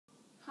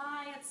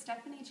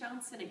Stephanie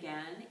Johnson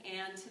again,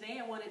 and today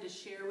I wanted to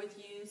share with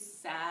you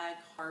Sag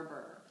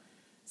Harbor.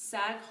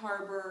 Sag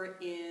Harbor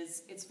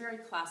it's very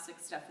classic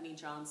Stephanie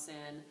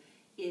Johnson.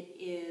 It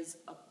is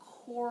a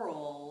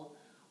coral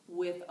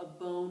with a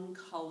bone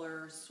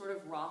color, sort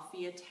of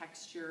raffia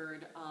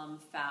textured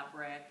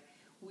fabric.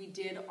 We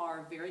did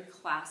our very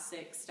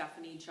classic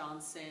Stephanie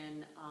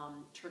Johnson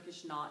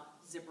Turkish knot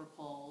zipper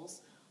pulls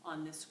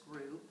on this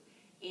group.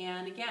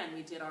 And again,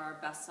 we did our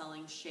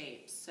best-selling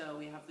shapes. So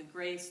we have the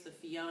Grace, the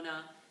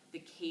Fiona, the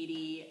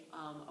Katie,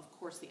 of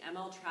course the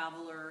ML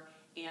Traveler,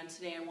 and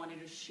today I wanted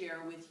to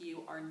share with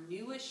you our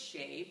newest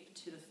shape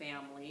to the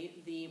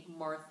family, the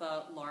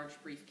Martha large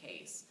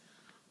briefcase.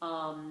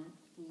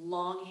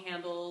 Long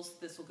handles,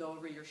 this will go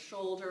over your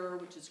shoulder,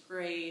 which is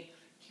great.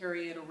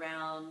 Carry it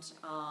around,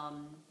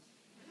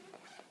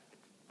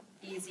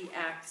 easy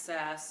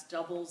access,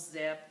 double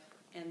zip.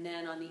 And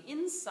then on the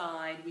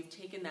inside, we've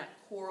taken that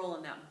coral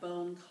and that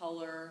bone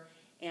color,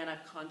 and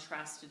I've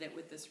contrasted it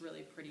with this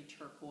really pretty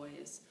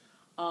turquoise.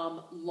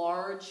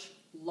 Large,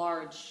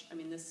 I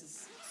mean, this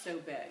is so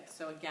big.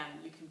 So again,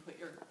 you can put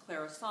your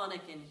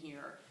Clarisonic in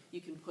here.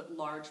 You can put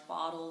large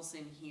bottles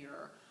in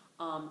here.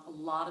 A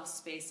lot of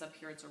space up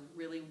here. It's a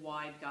really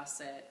wide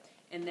gusset.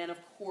 And then, of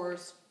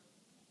course,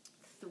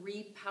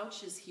 3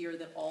 pouches here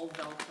that all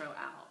Velcro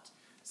out.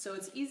 So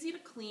it's easy to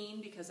clean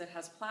because it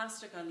has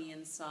plastic on the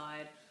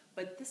inside.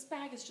 But this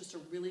bag is just a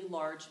really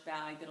large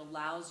bag that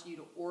allows you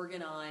to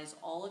organize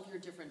all of your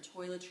different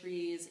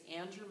toiletries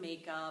and your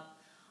makeup.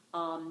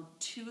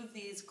 2 of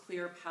these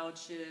clear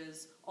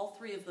pouches, all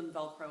 3 of them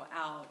Velcro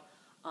out,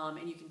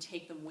 and you can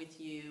take them with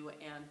you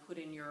and put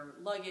in your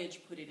luggage,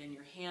 put it in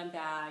your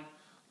handbag.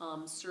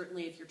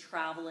 Certainly if you're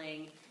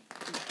traveling,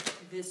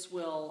 this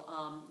will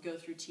go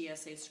through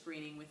TSA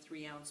screening with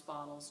 3-ounce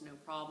bottles, no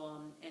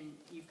problem. And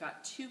you've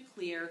got 2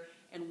 clear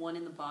and 1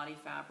 in the body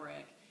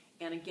fabric.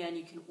 And again,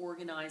 you can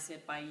organize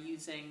it by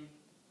using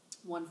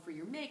 1 for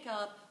your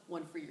makeup,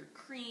 1 for your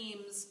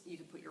creams. You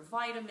can put your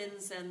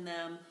vitamins in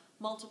them,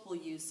 multiple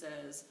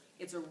uses.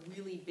 It's a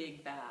really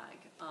big bag,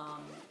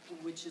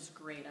 which is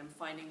great. I'm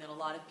finding that a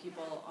lot of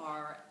people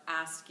are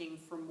asking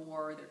for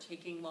more. They're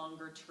taking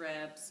longer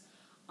trips,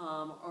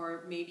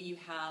 or maybe you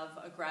have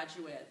a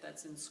graduate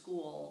that's in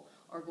school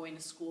or going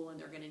to school and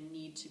they're going to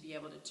need to be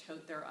able to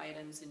tote their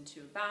items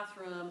into a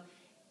bathroom.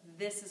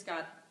 This has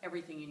got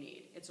everything you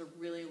need. It's a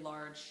really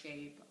large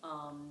shape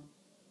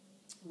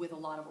with a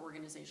lot of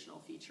organizational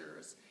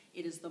features.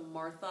 It is the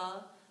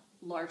Martha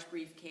large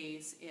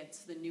briefcase.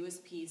 It's the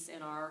newest piece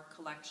in our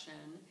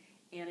collection,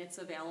 and it's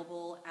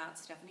available at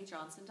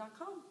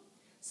stephaniejohnson.com.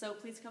 So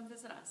please come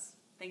visit us.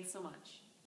 Thanks so much.